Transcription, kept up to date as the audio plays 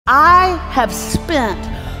I have spent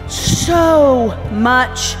so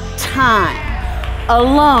much time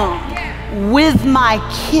alone with my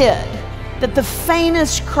kid that the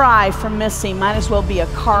faintest cry from Missy might as well be a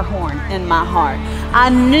car horn in my heart. I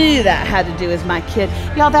knew that had to do with my kid.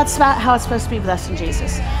 Y'all, that's about how it's supposed to be with us in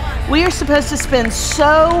Jesus. We are supposed to spend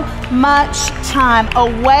so much time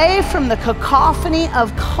away from the cacophony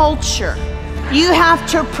of culture. You have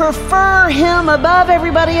to prefer him above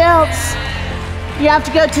everybody else. You have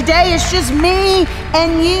to go, today it's just me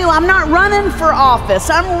and you. I'm not running for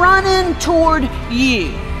office. I'm running toward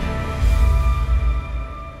you.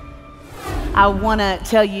 I want to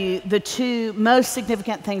tell you the two most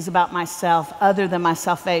significant things about myself other than my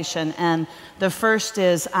salvation. And the first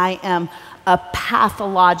is I am a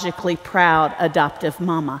pathologically proud adoptive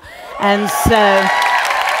mama. And so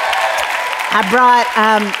I brought,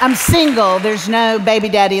 I'm single. There's no baby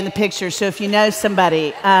daddy in the picture. So if you know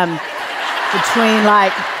somebody between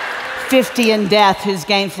like 50 and death who's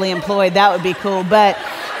gainfully employed, that would be cool. But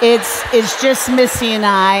it's just Missy and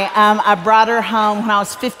I. I brought her home when I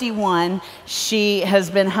was 51. She has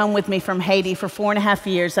been home with me from Haiti for 4.5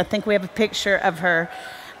 years. I think we have a picture of her,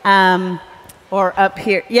 or up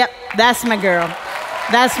here. Yep, that's my girl.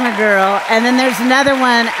 That's my girl. And then there's another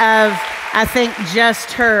one of, I think,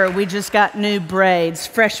 just her. We just got new braids,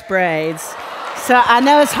 fresh braids. So I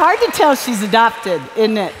know it's hard to tell she's adopted,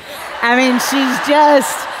 isn't it? I mean, she's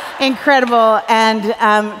just incredible. And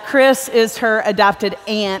Chris is her adopted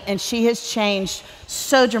aunt, and she has changed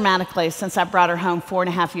so dramatically since I brought her home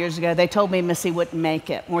 4.5 years ago. They told me Missy wouldn't make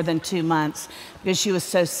it more than 2 months because she was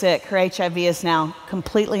so sick. Her HIV is now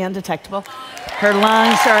completely undetectable. Her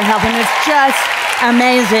lungs are helping. It's just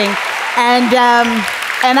amazing.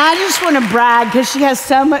 And I just want to brag because she has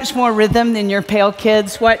so much more rhythm than your pale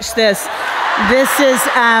kids. Watch this. This is,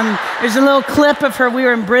 there's a little clip of her. We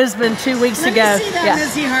were in Brisbane 2 weeks ago. Let me see that,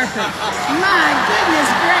 Missy Harper. My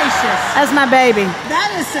goodness gracious. That's my baby.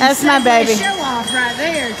 That is some That's my baby. show off right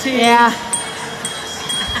there, too. Yeah.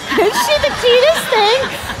 Isn't she the cutest thing?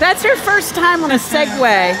 That's her first time on a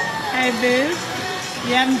Segway. Hey, boo.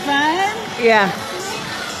 You having fun? Yeah.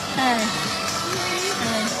 Hey.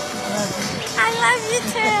 I love you,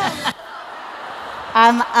 too.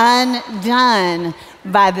 I'm undone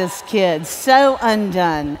by this kid, so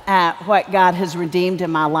undone at what God has redeemed in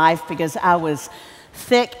my life because I was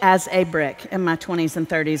thick as a brick in my 20s and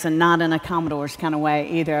 30s and not in a Commodore's kind of way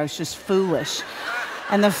either. I was just foolish.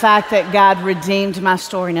 And the fact that God redeemed my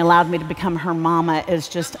story and allowed me to become her mama is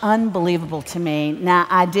just unbelievable to me. Now,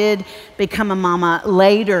 I did become a mama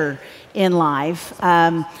later in life.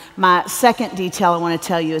 My second detail I want to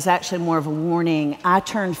tell you is actually more of a warning. I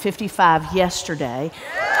turned 55 yesterday,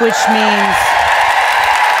 which means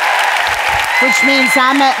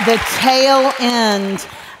I'm at the tail end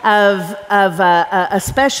of a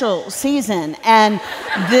special season. And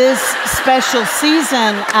this special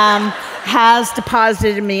season has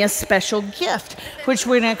deposited in me a special gift, which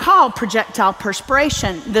we're going to call projectile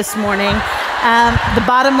perspiration this morning. The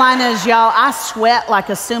bottom line is, y'all, I sweat like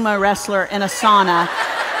a sumo wrestler in a sauna,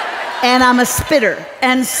 and I'm a spitter.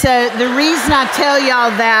 And so the reason I tell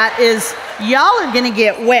y'all that is y'all are going to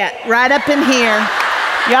get wet right up in here.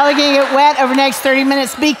 Y'all are going to get wet over the next 30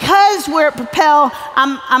 minutes because we're at Propel.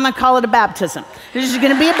 I'm going to call it a baptism. This is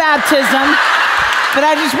going to be a baptism. But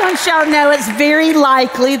I just want y'all to know it's very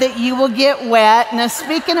likely that you will get wet. Now,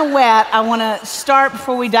 speaking of wet, I want to start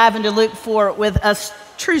before we dive into Luke 4 with a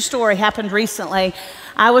true story happened recently.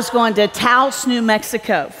 I was going to Taos, New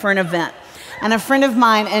Mexico for an event. And a friend of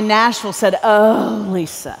mine in Nashville said, "Oh,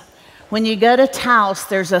 Lisa, when you go to Taos,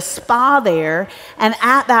 there's a spa there. And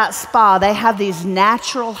at that spa, they have these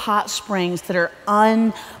natural hot springs that are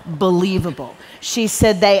unbelievable." She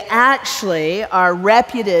said they actually are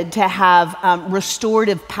reputed to have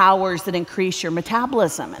restorative powers that increase your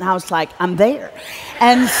metabolism. And I was like, I'm there.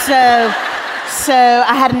 And so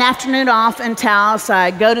I had an afternoon off in Taos. I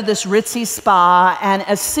go to this ritzy spa. And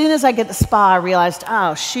as soon as I get to the spa, I realized,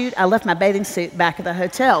 oh, shoot, I left my bathing suit back at the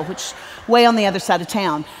hotel, which is way on the other side of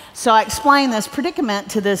town. So I explained this predicament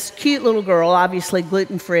to this cute little girl, obviously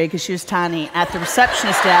gluten-free because she was tiny, at the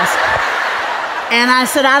receptionist desk. And I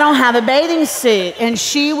said, I don't have a bathing suit. And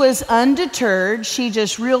she was undeterred. She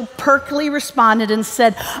just real perkily responded and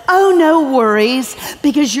said, oh, no worries,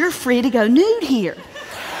 because you're free to go nude here.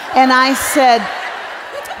 And I said,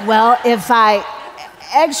 well, if I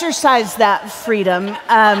exercise that freedom,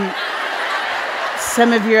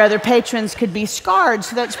 some of your other patrons could be scarred,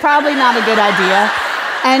 so that's probably not a good idea.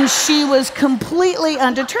 And she was completely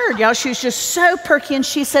undeterred, y'all. She was just so perky, and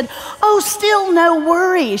she said, oh, still no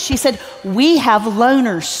worries. She said, we have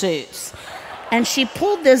loaner suits. and she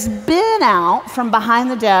pulled this bin out from behind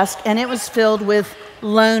the desk, and it was filled with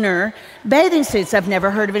loaner bathing suits. I've never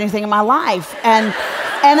heard of anything in my life. And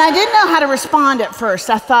I didn't know how to respond at first.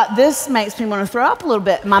 I thought, this makes me want to throw up a little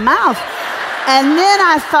bit in my mouth. And then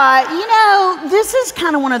I thought, you know, this is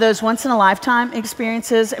kind of one of those once-in-a-lifetime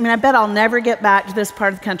experiences. I mean, I bet I'll never get back to this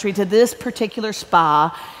part of the country, to this particular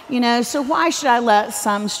spa, you know, so why should I let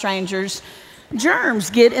some stranger's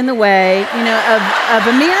germs get in the way, you know, of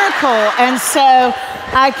a miracle? And so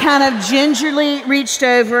I kind of gingerly reached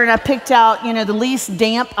over and I picked out, you know, the least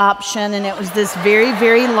damp option, and it was this very,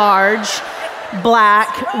 very large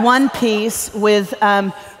black one piece with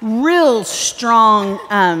real strong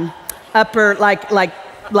upper,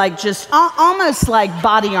 like just almost like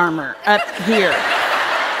body armor up here.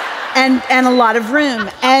 And a lot of room.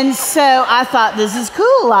 And so I thought, this is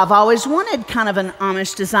cool. I've always wanted kind of an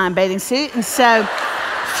Amish design bathing suit. And so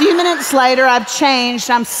a few minutes later, I've changed.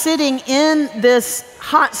 I'm sitting in this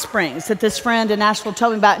hot springs that this friend in Nashville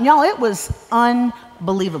told me about. And y'all, it was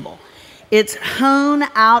unbelievable. It's hewn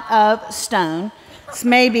out of stone. It's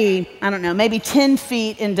maybe, I don't know, maybe 10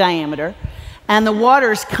 feet in diameter. And the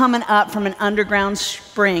water's coming up from an underground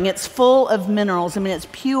spring. It's full of minerals. I mean, it's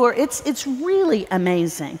pure. It's really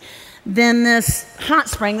amazing. Then this hot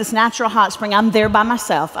spring, this natural hot spring, I'm there by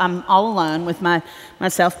myself. I'm all alone with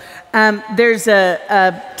myself. There's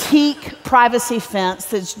a teak privacy fence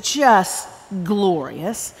that's just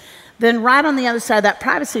glorious. Then right on the other side of that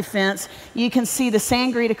privacy fence, you can see the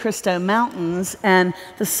San Cristo Mountains, and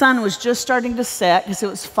the sun was just starting to set because it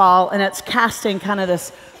was fall, and it's casting kind of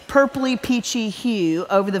this purpley peachy hue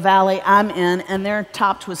over the valley I'm in, and they're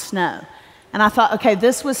topped with snow. And I thought, okay,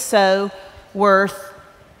 this was so worth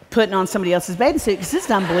putting on somebody else's bathing suit because this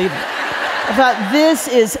is unbelievable. I thought, this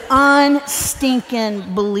is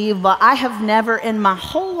unstinking believable. I have never in my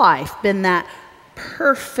whole life been that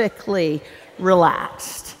perfectly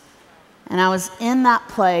relaxed. And I was in that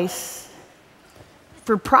place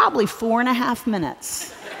for probably 4.5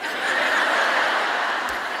 minutes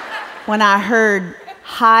when I heard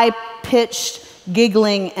high-pitched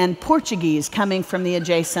giggling and Portuguese coming from the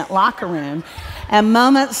adjacent locker room. And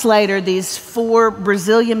moments later, these 4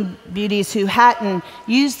 Brazilian beauties who hadn't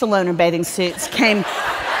used the loaner bathing suits came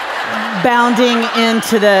bounding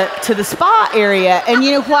into the spa area. And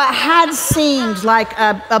you know what had seemed like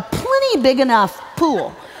a plenty big enough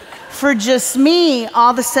pool for just me,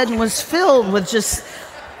 all of a sudden was filled with just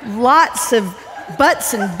lots of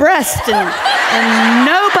butts and breasts, and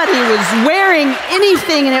nobody was wearing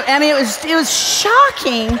anything. And it was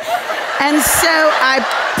shocking. And so I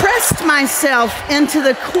pressed myself into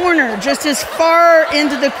the corner, just as far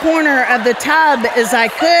into the corner of the tub as I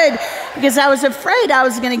could, because I was afraid I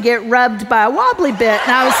was going to get rubbed by a wobbly bit.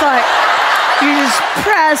 And I was like, you're just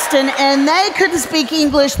pressed, and they couldn't speak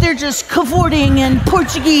English. They're just cavorting in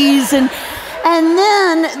Portuguese, and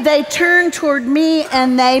then they turned toward me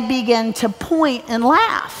and they began to point and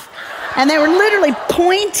laugh. And they were literally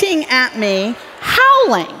pointing at me,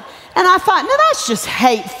 howling. And I thought, no, that's just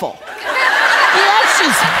hateful. Yeah, that's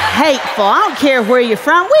just hateful. I don't care where you're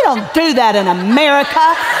from. We don't do that in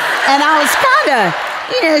America. And I was kind of,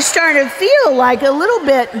 starting to feel like a little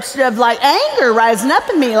bit of like anger rising up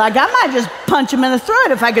in me. Like I might just punch him in the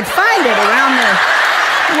throat if I could find it around the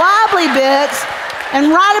wobbly bits. And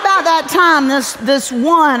right about that time, this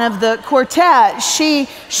one of the quartet, she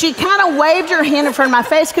kind of waved her hand in front of my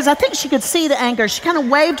face because I think she could see the anger. She kind of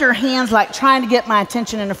waved her hands like trying to get my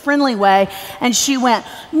attention in a friendly way. And she went,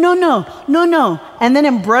 no, no, no, no. And then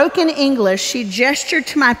in broken English, she gestured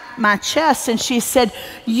to my chest and she said,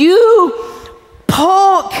 you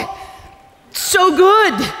poke so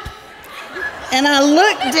good. And I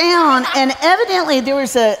looked down, and evidently there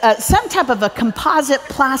was some type of a composite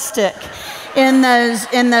plastic in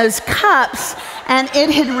those cups, and it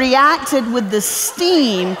had reacted with the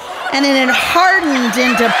steam, and it had hardened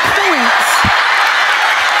into points.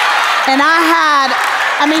 And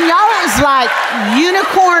y'all, it was like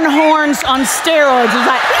unicorn horns on steroids. It was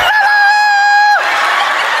like,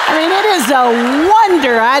 it is a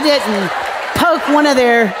wonder I didn't poke one of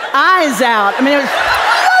their eyes out. It was.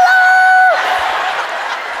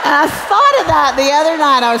 And I thought of that the other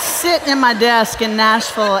night. I was sitting in my desk in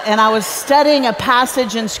Nashville, and I was studying a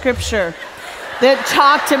passage in Scripture that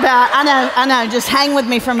talked about, I know, just hang with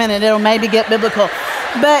me for a minute, it'll maybe get biblical.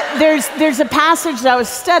 But there's a passage that I was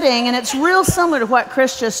studying, and it's real similar to what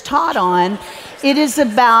Chris just taught on. It is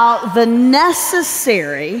about the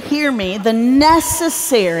necessary, hear me, the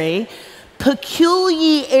necessary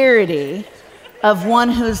peculiarity of one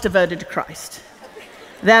who is devoted to Christ.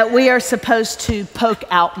 That we are supposed to poke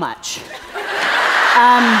out much.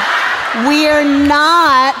 We are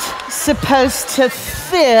not supposed to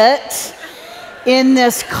fit in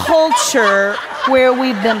this culture where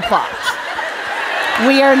we've been plucked.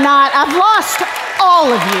 We are not. I've lost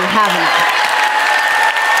all of you, haven't I?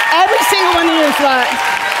 Every single one of you is like,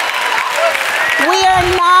 we are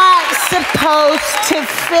not supposed to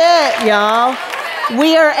fit, y'all.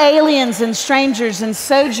 We are aliens and strangers and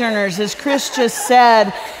sojourners, as Chris just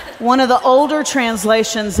said. One of the older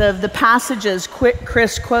translations of the passages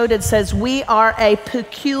Chris quoted says, we are a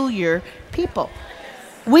peculiar people.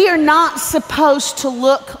 We are not supposed to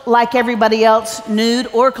look like everybody else, nude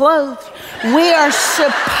or clothed. We are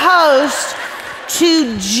supposed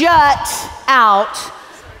to jut out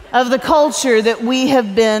of the culture that we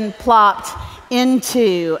have been plopped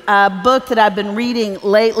into. A book that I've been reading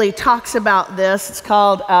lately talks about this. It's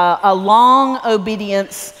called A Long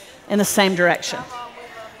Obedience in the Same Direction.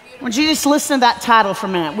 Would you just listen to that title for a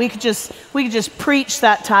minute? We could just preach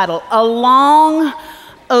that title. A long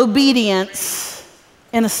obedience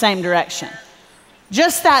in the same direction.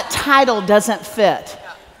 Just that title doesn't fit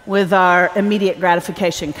with our immediate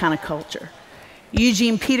gratification kind of culture.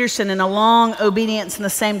 Eugene Peterson, in A Long Obedience in the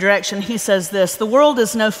Same Direction, he says this: the world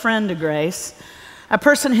is no friend to grace. A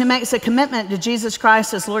person who makes a commitment to Jesus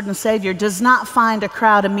Christ as Lord and Savior does not find a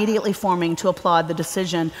crowd immediately forming to applaud the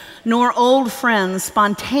decision, nor old friends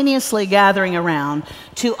spontaneously gathering around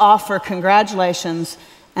to offer congratulations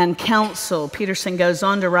and counsel. Peterson goes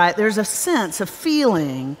on to write, there's a sense, a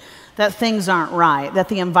feeling that things aren't right, that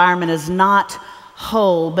the environment is not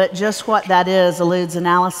whole, but just what that is eludes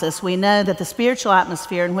analysis. We know that the spiritual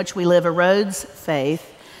atmosphere in which we live erodes faith,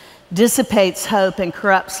 dissipates hope, and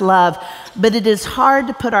corrupts love, but it is hard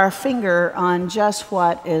to put our finger on just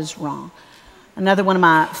what is wrong. Another one of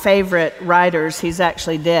my favorite writers, he's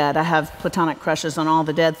actually dead. I have platonic crushes on all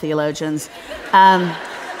the dead theologians.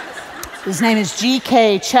 His name is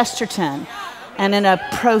G.K. Chesterton. And in a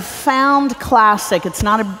profound classic, it's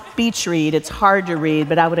not a beach read, it's hard to read,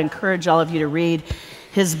 but I would encourage all of you to read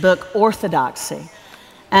his book, Orthodoxy.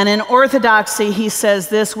 And in Orthodoxy, he says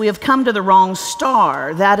this: we have come to the wrong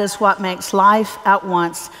star. That is what makes life at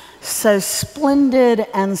once so splendid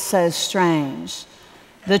and so strange.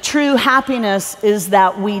 The true happiness is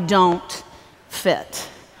that we don't fit.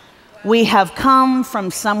 We have come from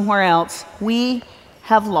somewhere else. We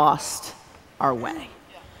have lost our way.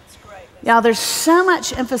 Now, there's so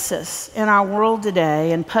much emphasis in our world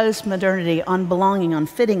today in post-modernity on belonging, on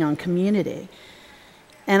fitting, on community.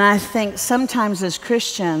 And I think sometimes as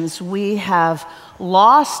Christians, we have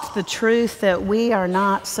lost the truth that we are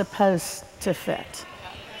not supposed to fit.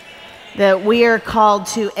 That we are called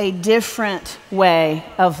to a different way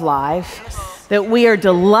of life. That we are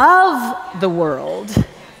to love the world,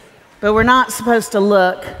 but we're not supposed to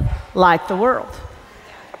look like the world.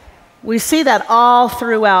 We see that all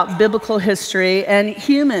throughout biblical history and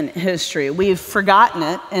human history. We've forgotten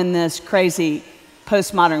it in this crazy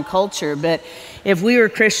postmodern culture, but if we were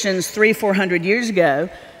Christians 300-400 years ago,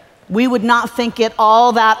 we would not think it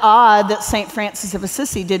all that odd that St. Francis of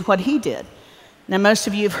Assisi did what he did. Now, most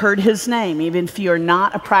of you have heard his name. Even if you are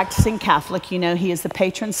not a practicing Catholic, you know he is the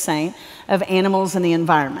patron saint of animals and the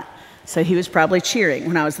environment. So he was probably cheering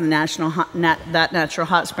when I was in the that natural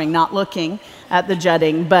hot spring, not looking at the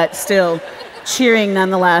jutting, but still cheering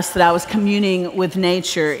nonetheless that I was communing with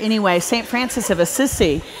nature. Anyway, St. Francis of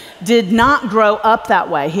Assisi did not grow up that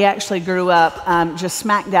way. He actually grew up just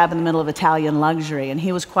smack dab in the middle of Italian luxury, and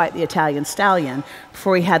he was quite the Italian stallion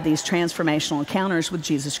before he had these transformational encounters with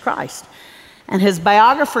Jesus Christ. And his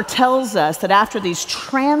biographer tells us that after these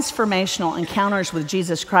transformational encounters with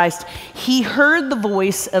Jesus Christ, he heard the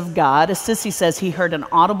voice of God. Assisi says he heard an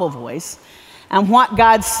audible voice. And what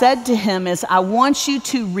God said to him is, I want you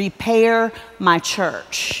to repair my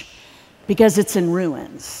church because it's in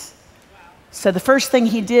ruins. So the first thing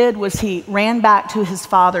he did was he ran back to his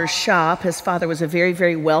father's shop. His father was a very,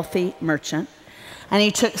 very wealthy merchant. And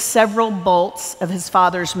he took several bolts of his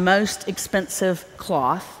father's most expensive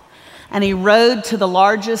cloth. And he rode to the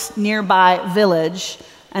largest nearby village,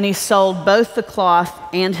 and he sold both the cloth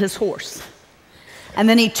and his horse. And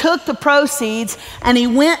then he took the proceeds, and he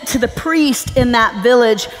went to the priest in that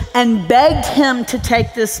village and begged him to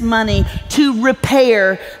take this money to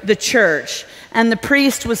repair the church. And the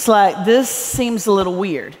priest was like, this seems a little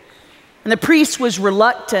weird. And the priest was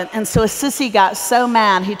reluctant, and so Assisi got so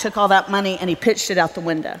mad, he took all that money and he pitched it out the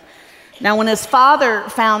window. Now, when his father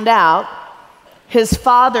found out, his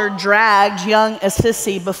father dragged young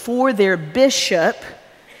Assisi before their bishop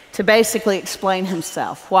to basically explain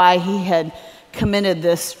himself, why he had committed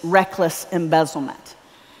this reckless embezzlement.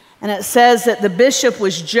 And it says that the bishop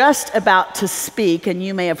was just about to speak, and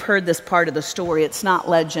you may have heard this part of the story. It's not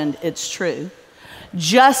legend, it's true.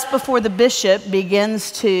 Just before the bishop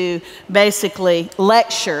begins to basically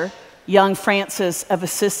lecture young Francis of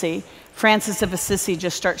Assisi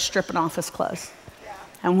just starts stripping off his clothes.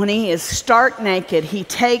 And when he is stark naked, he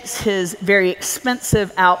takes his very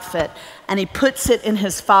expensive outfit and he puts it in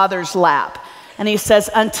his father's lap. And he says,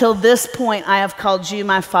 until this point, I have called you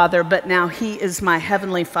my father, but now he is my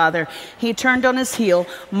heavenly father. He turned on his heel,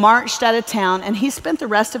 marched out of town, and he spent the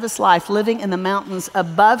rest of his life living in the mountains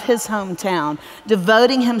above his hometown,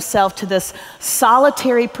 devoting himself to this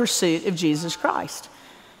solitary pursuit of Jesus Christ.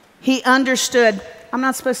 He understood, I'm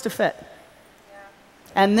not supposed to fit.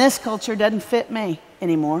 And this culture doesn't fit me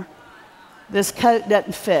anymore. This coat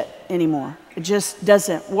doesn't fit anymore. It just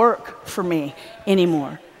doesn't work for me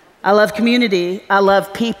anymore. I love community, I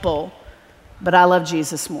love people, but I love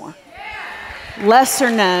Jesus more.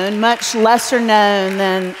 Lesser known, much lesser known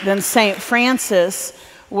than St. Francis,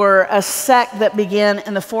 were a sect that began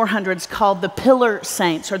in the 400s called the Pillar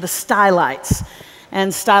Saints, or the Stylites.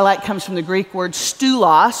 And stylite comes from the Greek word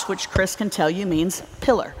stoulos, which Chris can tell you means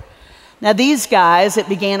pillar. Now these guys, it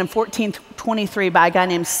began in 1423 by a guy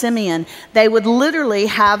named Simeon. They would literally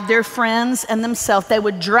have their friends and themselves, they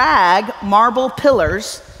would drag marble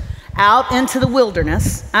pillars out into the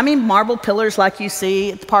wilderness. I mean marble pillars like you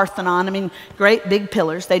see at the Parthenon. I mean great big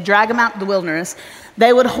pillars. They drag them out to the wilderness.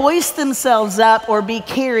 They would hoist themselves up or be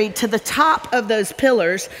carried to the top of those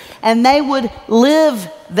pillars, and they would live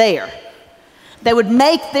there. They would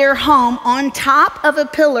make their home on top of a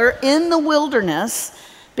pillar in the wilderness,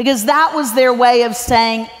 because that was their way of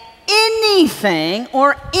saying, anything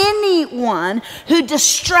or anyone who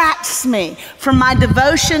distracts me from my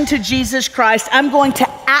devotion to Jesus Christ, I'm going to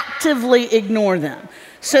actively ignore them.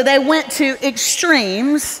 So they went to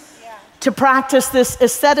extremes to practice this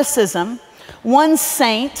asceticism. One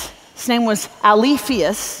saint, his name was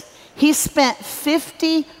Alephius, he spent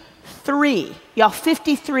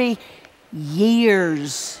 53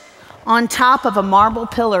 years on top of a marble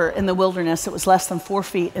pillar in the wilderness that was less than 4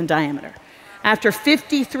 feet in diameter. After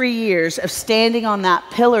 53 years of standing on that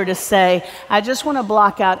pillar to say, I just want to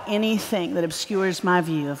block out anything that obscures my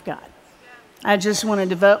view of God. I just want to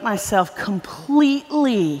devote myself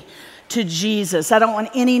completely to Jesus. I don't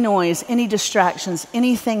want any noise, any distractions,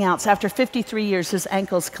 anything else. After 53 years, his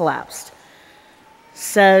ankles collapsed.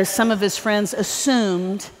 So some of his friends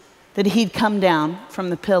assumed that he'd come down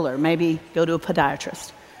from the pillar, maybe go to a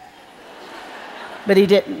podiatrist. But he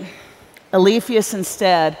didn't. Alephius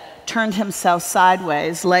instead turned himself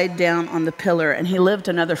sideways, laid down on the pillar, and he lived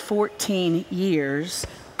another 14 years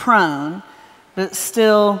prone, but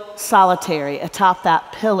still solitary atop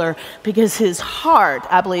that pillar, because his heart,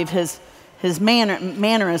 I believe his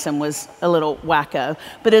mannerism was a little wacko,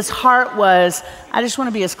 but his heart was, I just want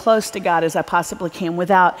to be as close to God as I possibly can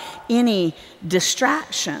without any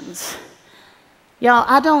distractions. Y'all,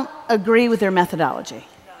 I don't agree with their methodology.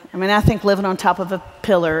 I mean, I think living on top of a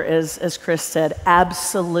pillar is, as Chris said,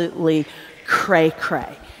 absolutely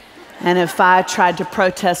cray-cray. And if I tried to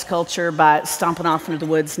protest culture by stomping off into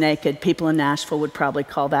the woods naked, people in Nashville would probably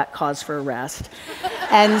call that cause for arrest.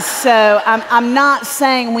 And so I'm not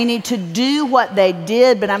saying we need to do what they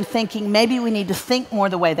did, but I'm thinking maybe we need to think more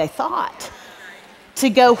the way they thought. To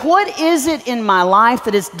go, what is it in my life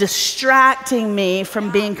that is distracting me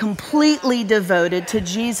from being completely devoted to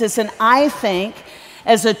Jesus? And I think,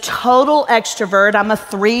 as a total extrovert, I'm a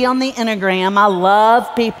 3 on the Enneagram. I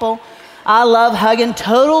love people. I love hugging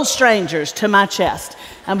total strangers to my chest.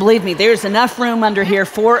 And believe me, there's enough room under here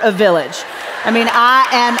for a village. I mean, I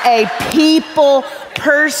am a people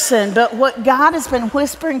person. But what God has been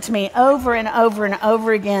whispering to me over and over and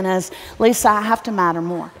over again is, Lisa, I have to matter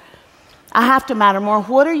more. I have to matter more.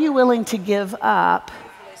 What are you willing to give up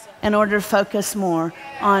in order to focus more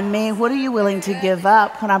on me? What are you willing to give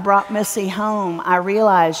up? When I brought Missy home, I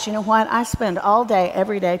realized, you know what? I spend all day,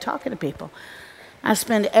 every day talking to people. I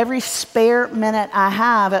spend every spare minute I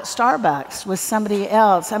have at Starbucks with somebody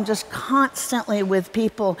else. I'm just constantly with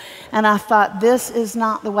people. And I thought, this is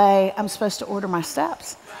not the way I'm supposed to order my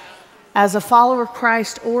steps as a follower of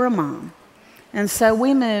Christ or a mom. And so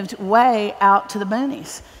we moved way out to the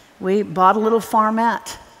boonies. We bought a little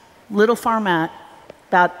farmette,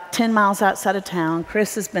 about 10 miles outside of town.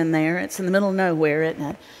 Chris has been there. It's in the middle of nowhere, isn't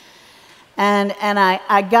it? And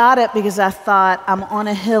I got it because I thought, I'm on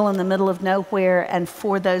a hill in the middle of nowhere, and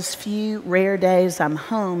for those few rare days I'm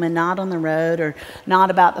home and not on the road or not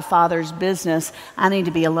about the Father's business, I need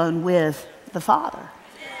to be alone with the Father.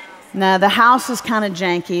 Now, the house is kind of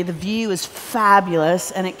janky. The view is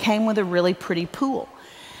fabulous, and it came with a really pretty pool.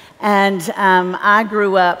 And I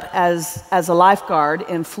grew up as a lifeguard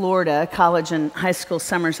in Florida. College and high school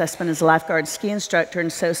summers I spent as a lifeguard ski instructor.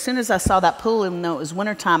 And so as soon as I saw that pool, even though it was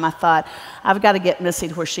wintertime, I thought, I've got to get Missy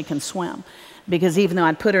to where she can swim. Because even though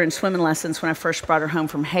I'd put her in swimming lessons when I first brought her home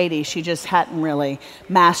from Haiti, she just hadn't really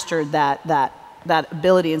mastered that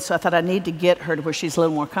ability. And so I thought I need to get her to where she's a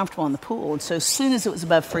little more comfortable in the pool. And so as soon as it was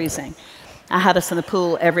above freezing, I had us in the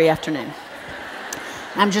pool every afternoon.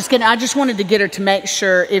 I just wanted to get her to make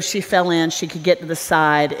sure if she fell in, she could get to the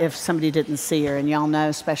side if somebody didn't see her. And y'all know,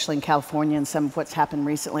 especially in California and some of what's happened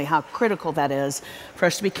recently, how critical that is for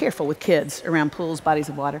us to be careful with kids around pools, bodies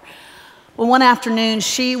of water. Well, one afternoon,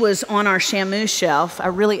 she was on our shamu shelf. I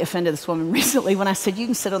really offended this woman recently when I said, you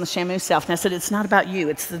can sit on the shamu shelf. And I said, it's not about you.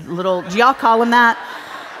 It's the little, do y'all call them that?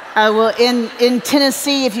 Well, in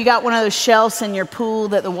Tennessee, if you got one of those shelves in your pool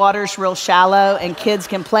that the water's real shallow and kids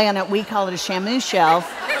can play on it, we call it a shamu shelf.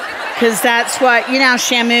 Because that's what, you know how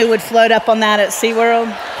shamu would float up on that at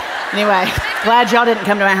SeaWorld? Anyway, glad y'all didn't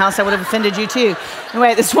come to my house. I would have offended you too.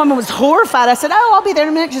 Anyway, this woman was horrified. I said, oh, I'll be there in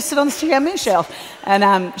a minute. Just sit on the shamu shelf.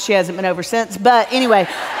 And she hasn't been over since. But anyway,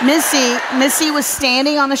 Missy was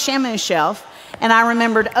standing on the shamu shelf. And I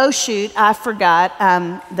remembered, oh, shoot, I forgot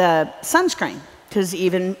the sunscreen. Because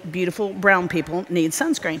even beautiful brown people need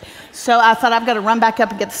sunscreen. So I thought, I've got to run back up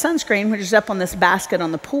and get the sunscreen, which is up on this basket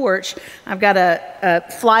on the porch. I've got a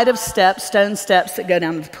flight of steps, stone steps that go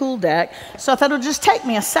down to the pool deck. So I thought it'll just take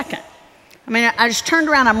me a second. I mean, I just turned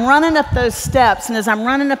around, I'm running up those steps, and as I'm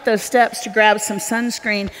running up those steps to grab some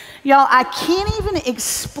sunscreen, y'all, I can't even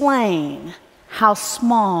explain how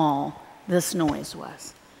small this noise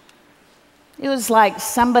was. It was like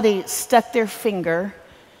somebody stuck their finger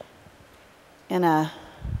in a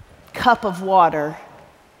cup of water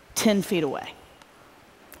 10 feet away.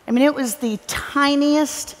 I mean, it was the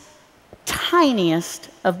tiniest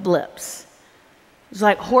of blips. It was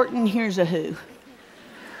like Horton, here's a who.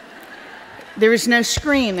 There was no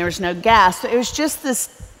scream, there was no gasp. It was just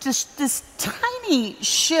this tiny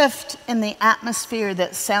shift in the atmosphere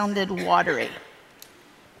that sounded watery.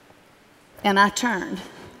 And I turned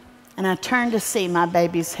to see my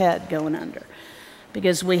baby's head going under.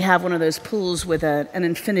 Because we have one of those pools with an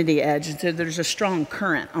infinity edge. And so there's a strong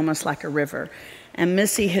current, almost like a river. And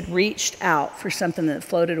Missy had reached out for something that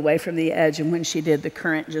floated away from the edge. And when she did, the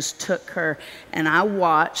current just took her. And I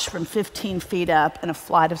watched from 15 feet up and a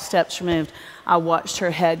flight of steps removed, I watched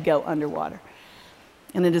her head go underwater.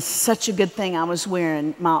 And it is such a good thing I was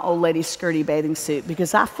wearing my old lady skirty bathing suit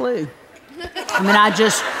because I flew.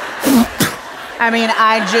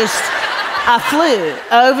 I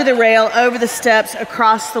flew over the rail, over the steps,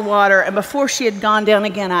 across the water, and before she had gone down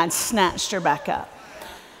again, I'd snatched her back up.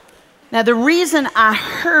 Now, the reason I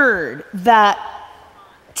heard that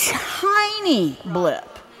tiny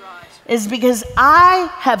blip is because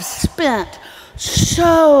I have spent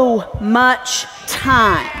so much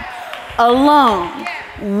time alone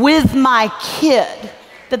with my kid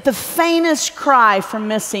that the faintest cry from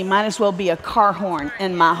Missy might as well be a car horn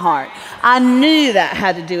in my heart. I knew that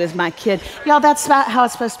had to do with my kid. Y'all, that's about how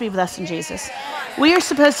it's supposed to be with us in Jesus. We are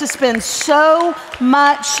supposed to spend so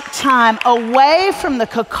much time away from the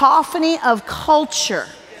cacophony of culture.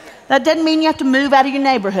 That doesn't mean you have to move out of your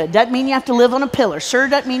neighborhood. Doesn't mean you have to live on a pillar. Sure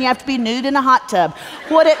doesn't mean you have to be nude in a hot tub.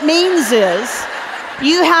 What it means is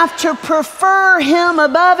you have to prefer him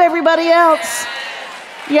above everybody else.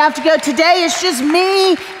 You have to go, today it's just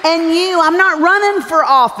me and you. I'm not running for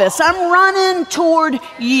office. I'm running toward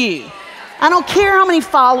you. I don't care how many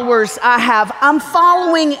followers I have. I'm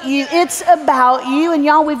following you. It's about you. And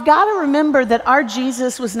y'all, we've got to remember that our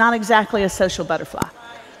Jesus was not exactly a social butterfly.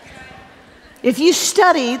 If you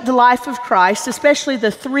study the life of Christ, especially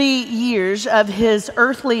the 3 years of his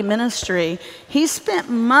earthly ministry, he spent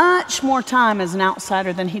much more time as an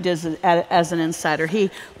outsider than he did as an insider.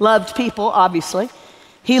 He loved people, obviously.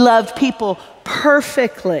 He loved people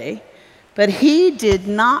perfectly, but he did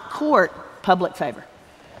not court public favor.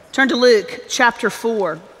 Turn to Luke chapter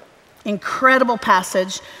 4. Incredible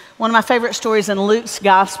passage. One of my favorite stories in Luke's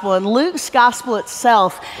gospel. And Luke's gospel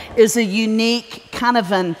itself is a unique kind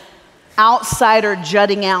of an outsider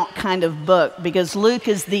jutting out kind of book because Luke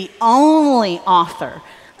is the only author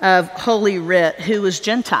of Holy Writ who was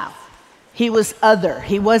Gentile. He was other.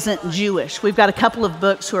 He wasn't Jewish. We've got a couple of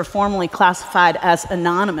books who are formally classified as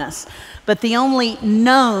anonymous, but the only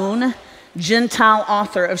known Gentile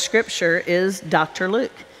author of Scripture is Dr.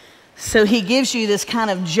 Luke. So he gives you this kind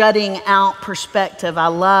of jutting out perspective. I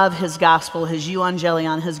love his gospel, his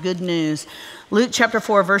euangelion, his good news. Luke chapter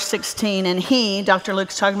 4, verse 16, and he, Dr.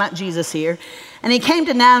 Luke's talking about Jesus here, And he came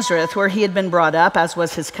to Nazareth, where he had been brought up, as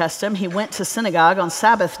was his custom. He went to synagogue on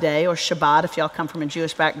Sabbath day, or Shabbat, if y'all come from a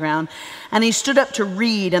Jewish background. And he stood up to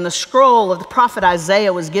read, and the scroll of the prophet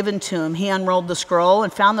Isaiah was given to him. He unrolled the scroll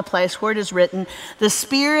and found the place where it is written, "The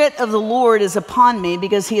Spirit of the Lord is upon me,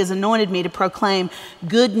 because he has anointed me to proclaim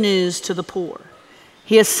good news to the poor.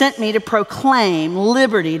 He has sent me to proclaim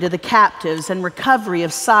liberty to the captives and recovery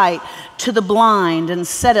of sight to the blind, and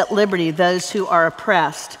set at liberty those who are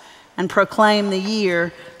oppressed, and proclaim the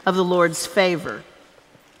year of the Lord's favor."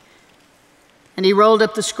 And he rolled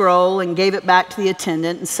up the scroll and gave it back to the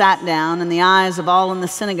attendant and sat down, and the eyes of all in the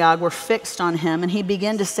synagogue were fixed on him. And he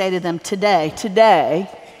began to say to them, Today,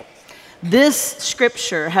 this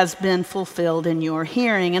scripture has been fulfilled in your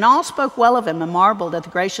hearing." And all spoke well of him and marveled at the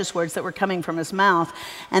gracious words that were coming from his mouth.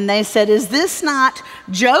 And they said, "Is this not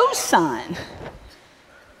Joe's son?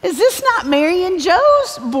 Is this not Mary and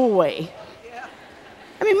Joe's boy?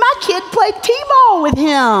 I mean, my kid played t-ball with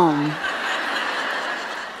him.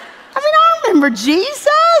 I mean, I remember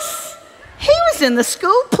Jesus. He was in the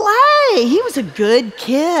school play. He was a good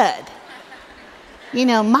kid. You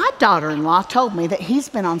know, my daughter-in-law told me that he's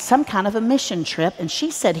been on some kind of a mission trip, and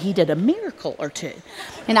she said he did a miracle or two.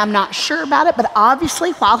 And I'm not sure about it, but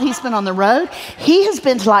obviously while he's been on the road, he has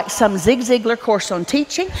been to like some Zig Ziglar course on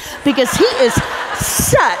teaching, because he is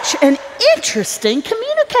such an interesting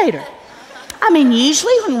communicator. I mean,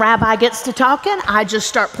 usually when Rabbi gets to talking, I just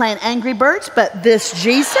start playing Angry Birds, but this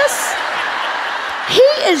Jesus, he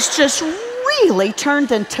is just really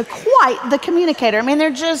turned into quite the communicator. I mean,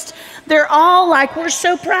 they're all like, "We're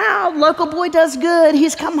so proud. Local boy does good.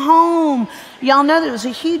 He's come home." Y'all know that it was a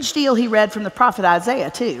huge deal he read from the prophet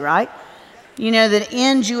Isaiah too, right? You know that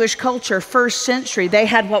in Jewish culture, first century, they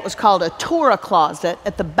had what was called a Torah closet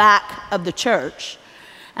at the back of the church.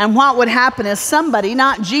 And what would happen is somebody,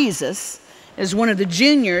 not Jesus, as one of the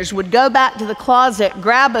juniors, would go back to the closet,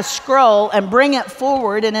 grab a scroll, and bring it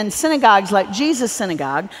forward. And in synagogues like Jesus'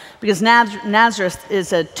 synagogue, because Nazareth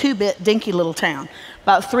is a two-bit dinky little town,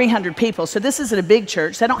 about 300 people. So this isn't a big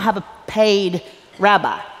church. They don't have a paid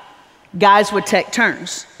rabbi. Guys would take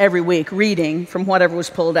turns every week reading from whatever was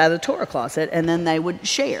pulled out of the Torah closet, and then they would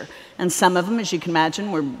share. And some of them, as you can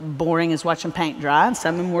imagine, were boring as watching paint dry, and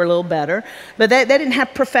some of them were a little better. But they didn't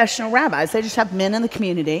have professional rabbis. They just have men in the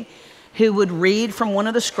community who would read from one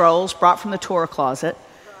of the scrolls brought from the Torah closet,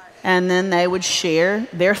 and then they would share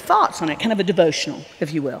their thoughts on it, kind of a devotional,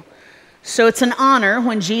 if you will. So it's an honor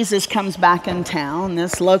when Jesus comes back in town,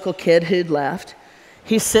 this local kid who'd left.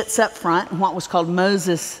 He sits up front in what was called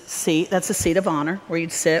Moses' seat. That's a seat of honor where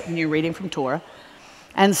you'd sit when you're reading from Torah.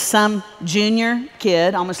 And some junior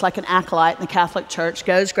kid, almost like an acolyte in the Catholic Church,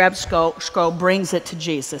 goes, grabs a scroll, brings it to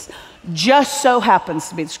Jesus. Just so happens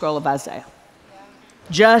to be the scroll of Isaiah.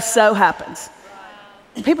 Just so happens.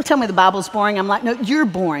 People tell me the Bible's boring. I'm like, no, you're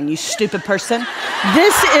boring, you stupid person.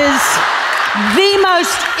 This is the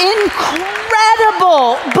most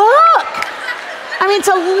incredible book. I mean, it's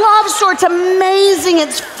a love story. It's amazing.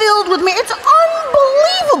 It's filled with me. It's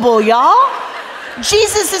unbelievable, y'all.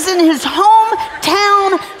 Jesus is in his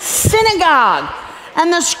hometown synagogue.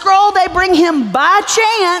 And the scroll they bring him by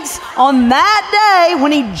chance on that day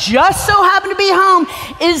when he just so happened to be home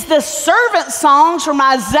is the servant songs from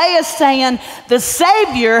Isaiah saying, "The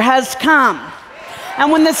Savior has come." And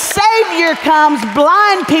when the Savior comes,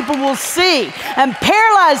 blind people will see and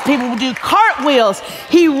paralyzed people will do cartwheels.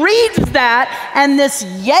 He reads that, and this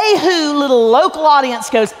yahoo little local audience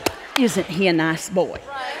goes, "Isn't he a nice boy?"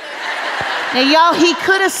 Now, y'all, he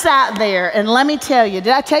could have sat there, and let me tell you,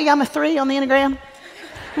 did I tell you I'm a 3 on the Enneagram?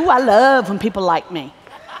 Ooh, I love when people like me.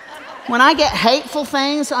 When I get hateful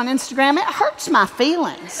things on Instagram, it hurts my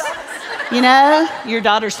feelings. You know, your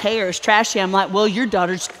daughter's hair is trashy. I'm like, well, your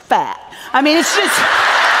daughter's fat. I mean, it's just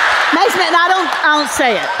makes me, and I don't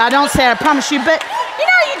say it. I don't say it, I promise you. But, you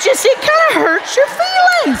know, it kind of hurts your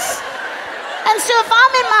feelings. And so if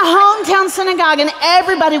I'm in my hometown synagogue and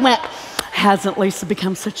everybody went, "Hasn't Lisa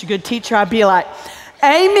become such a good teacher?" I'd be like,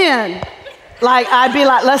 "Amen." I'd be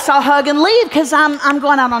like, let's all hug and leave, because I'm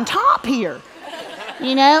going out on top here.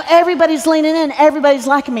 You know, everybody's leaning in, everybody's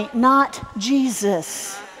liking me. Not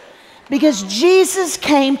Jesus. Because Jesus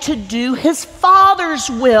came to do his Father's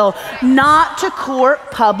will, not to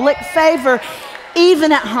court public favor,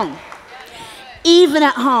 even at home. Even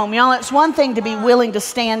at home. Y'all, it's one thing to be willing to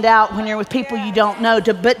stand out when you're with people you don't know,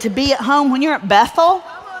 but to be at home when you're at Bethel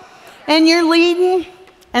and you're leading,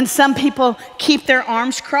 and some people keep their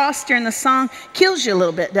arms crossed during the song, kills you a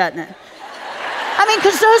little bit, doesn't it? I mean,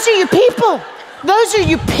 because those are your people. Those are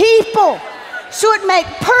your people. So it makes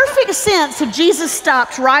perfect sense if Jesus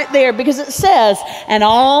stopped right there, because it says, "And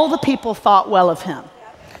all the people thought well of him."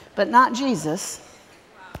 but not Jesus,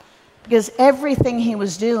 because everything he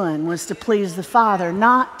was doing was to please the Father,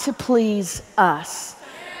 not to please us.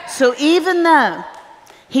 So even though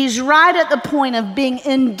he's right at the point of being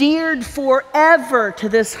endeared forever to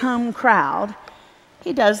this home crowd,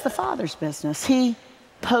 he does the Father's business. He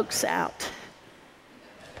pokes out.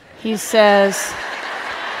 He says,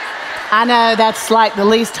 I know that's like the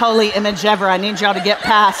least holy image ever. I need y'all to get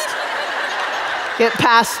past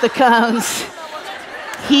the cones.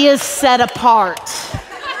 He is set apart.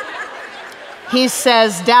 He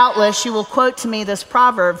says, doubtless you will quote to me this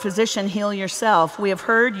proverb, physician, heal yourself. We have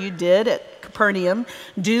heard you did at Capernaum,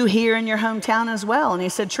 do here in your hometown as well. And he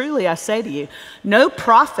said, truly I say to you, no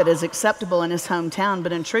prophet is acceptable in his hometown,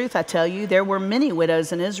 but in truth I tell you, there were many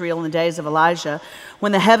widows in Israel in the days of Elijah,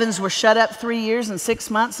 when the heavens were shut up 3 years and 6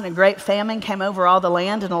 months, and a great famine came over all the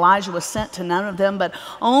land, and Elijah was sent to none of them, but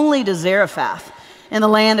only to Zarephath in the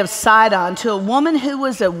land of Sidon, to a woman who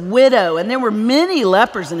was a widow, and there were many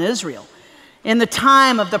lepers in Israel in the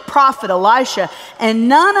time of the prophet Elisha, and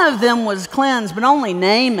none of them was cleansed, but only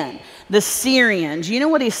Naaman, the Syrian. Do you know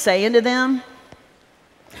what he's saying to them?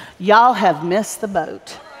 Y'all have missed the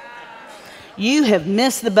boat. You have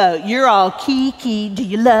missed the boat. You're all Kiki, do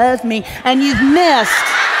you love me? And you've missed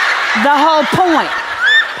the whole point.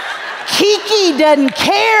 Kiki doesn't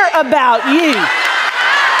care about you.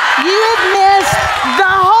 You have missed the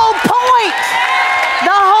whole point.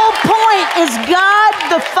 The whole point is God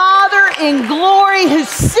the Father in glory who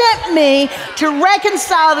sent me to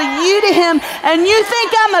reconcile you to him, and you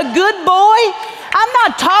think I'm a good boy? I'm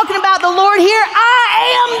not talking about the Lord here. I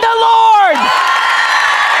am the Lord.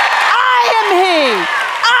 I am he.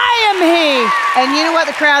 I am he. And you know what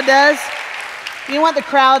the crowd does? You know what the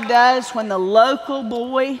crowd does when the local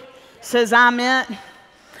boy says, I'm it?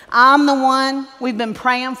 I'm the one we've been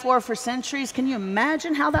praying for centuries. Can you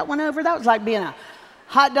imagine how that went over? That was like being a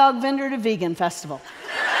hot dog vendor at a vegan festival.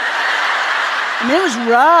 I mean, it was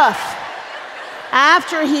rough.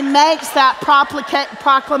 After he makes that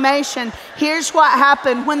proclamation, here's what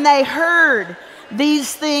happened. When they heard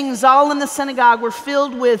these things, all in the synagogue were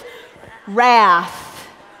filled with wrath.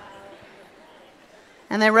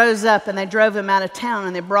 And they rose up and they drove him out of town,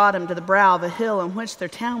 and they brought him to the brow of a hill on which their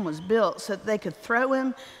town was built, so that they could throw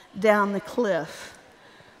him down the cliff.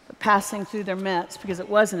 But passing through their midst, because it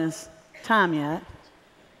wasn't his time yet,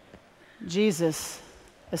 Jesus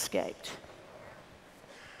escaped.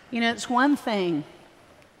 You know, it's one thing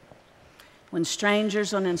when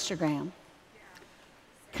strangers on Instagram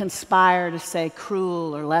conspire to say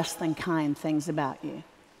cruel or less than kind things about you.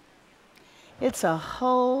 It's a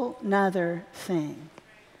whole nother thing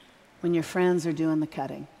when your friends are doing the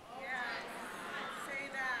cutting.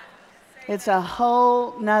 It's a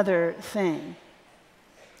whole nother thing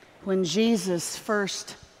when Jesus'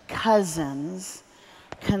 first cousins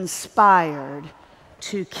conspired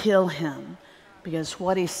to kill him because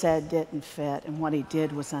what he said didn't fit and what he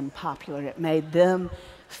did was unpopular. It made them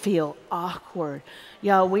feel awkward.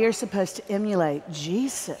 Y'all, we are supposed to emulate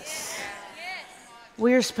Jesus.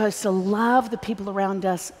 We are supposed to love the people around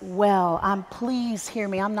us well. Please hear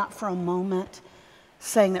me. I'm not for a moment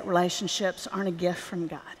saying that relationships aren't a gift from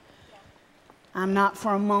God. I'm not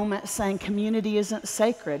for a moment saying community isn't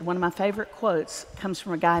sacred. One of my favorite quotes comes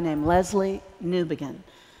from a guy named Leslie Newbegin.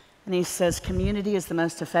 And he says, community is the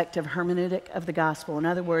most effective hermeneutic of the gospel. In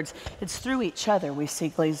other words, it's through each other we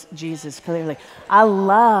see Jesus clearly. I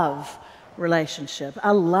love relationship.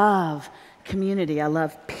 I love community. I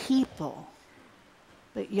love people.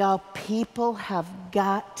 But y'all, people have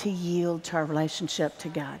got to yield to our relationship to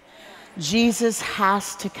God. Jesus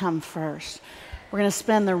has to come first. We're going to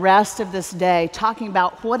spend the rest of this day talking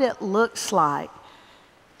about what it looks like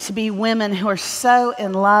to be women who are so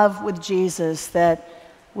in love with Jesus that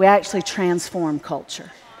we actually transform culture.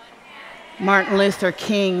 Martin Luther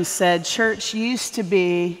King said, church used to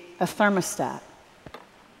be a thermostat.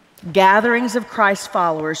 Gatherings of Christ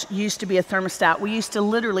followers used to be a thermostat. We used to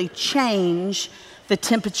literally change the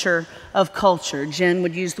temperature of culture. Jen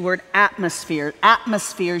would use the word atmosphere.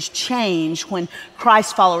 Atmospheres change when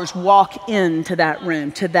Christ followers walk into that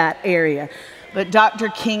room, to that area. But Dr.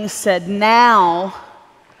 King said, now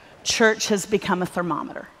church has become a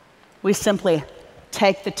thermometer. We simply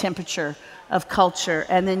take the temperature of culture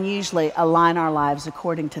and then usually align our lives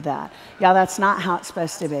according to that. Y'all, that's not how it's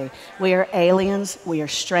supposed to be. We are aliens. We are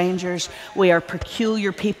strangers. We are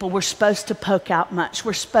peculiar people. We're supposed to poke out much.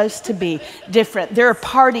 We're supposed to be different. There are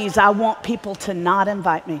parties I want people to not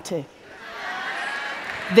invite me to.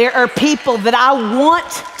 There are people that I want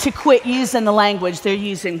to quit using the language they're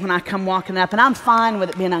using when I come walking up, and I'm fine with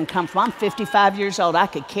it being uncomfortable. I'm 55 years old. I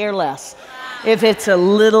could care less if it's a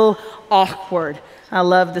little awkward. I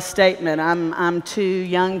love the statement, I'm too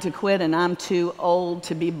young to quit and I'm too old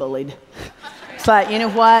to be bullied. It's like, you know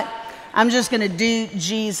what? I'm just going to do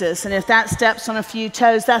Jesus. And if that steps on a few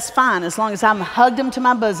toes, that's fine. As long as I've hugged him to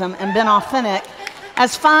my bosom and been authentic,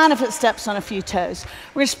 that's fine if it steps on a few toes.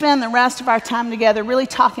 We're going to spend the rest of our time together really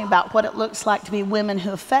talking about what it looks like to be women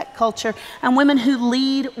who affect culture and women who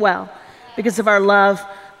lead well because of our love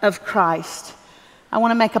of Christ. I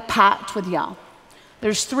want to make a pact with y'all.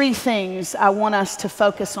 There's 3 things I want us to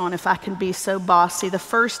focus on if I can be so bossy. The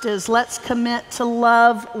first is let's commit to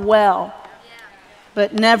love well,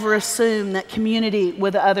 but never assume that community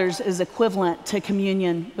with others is equivalent to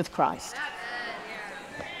communion with Christ.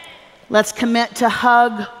 Let's commit to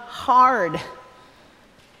hug hard,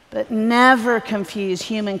 but never confuse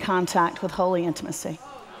human contact with holy intimacy.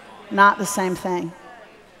 Not the same thing.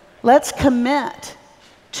 Let's commit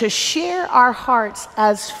to share our hearts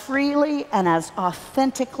as freely and as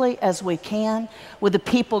authentically as we can with the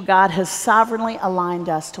people God has sovereignly aligned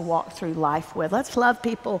us to walk through life with. Let's love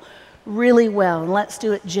people really well, and let's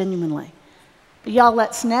do it genuinely. But y'all,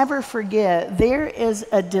 let's never forget, there is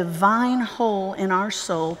a divine hole in our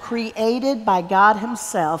soul created by God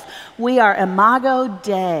himself. We are imago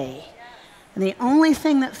Dei. And the only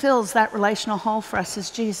thing that fills that relational hole for us is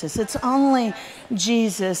Jesus. It's only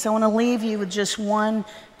Jesus. I want to leave you with just one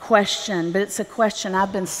question, but it's a question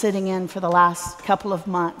I've been sitting in for the last couple of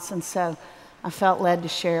months, and so I felt led to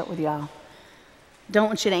share it with y'all. Don't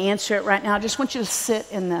want you to answer it right now. I just want you to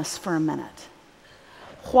sit in this for a minute.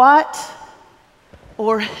 What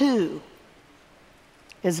or who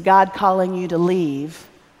is God calling you to leave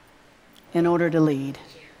in order to lead?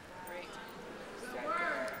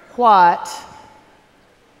 What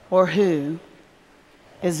or who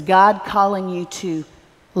is God calling you to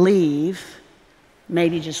leave,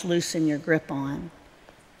 maybe just loosen your grip on,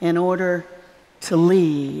 in order to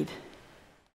lead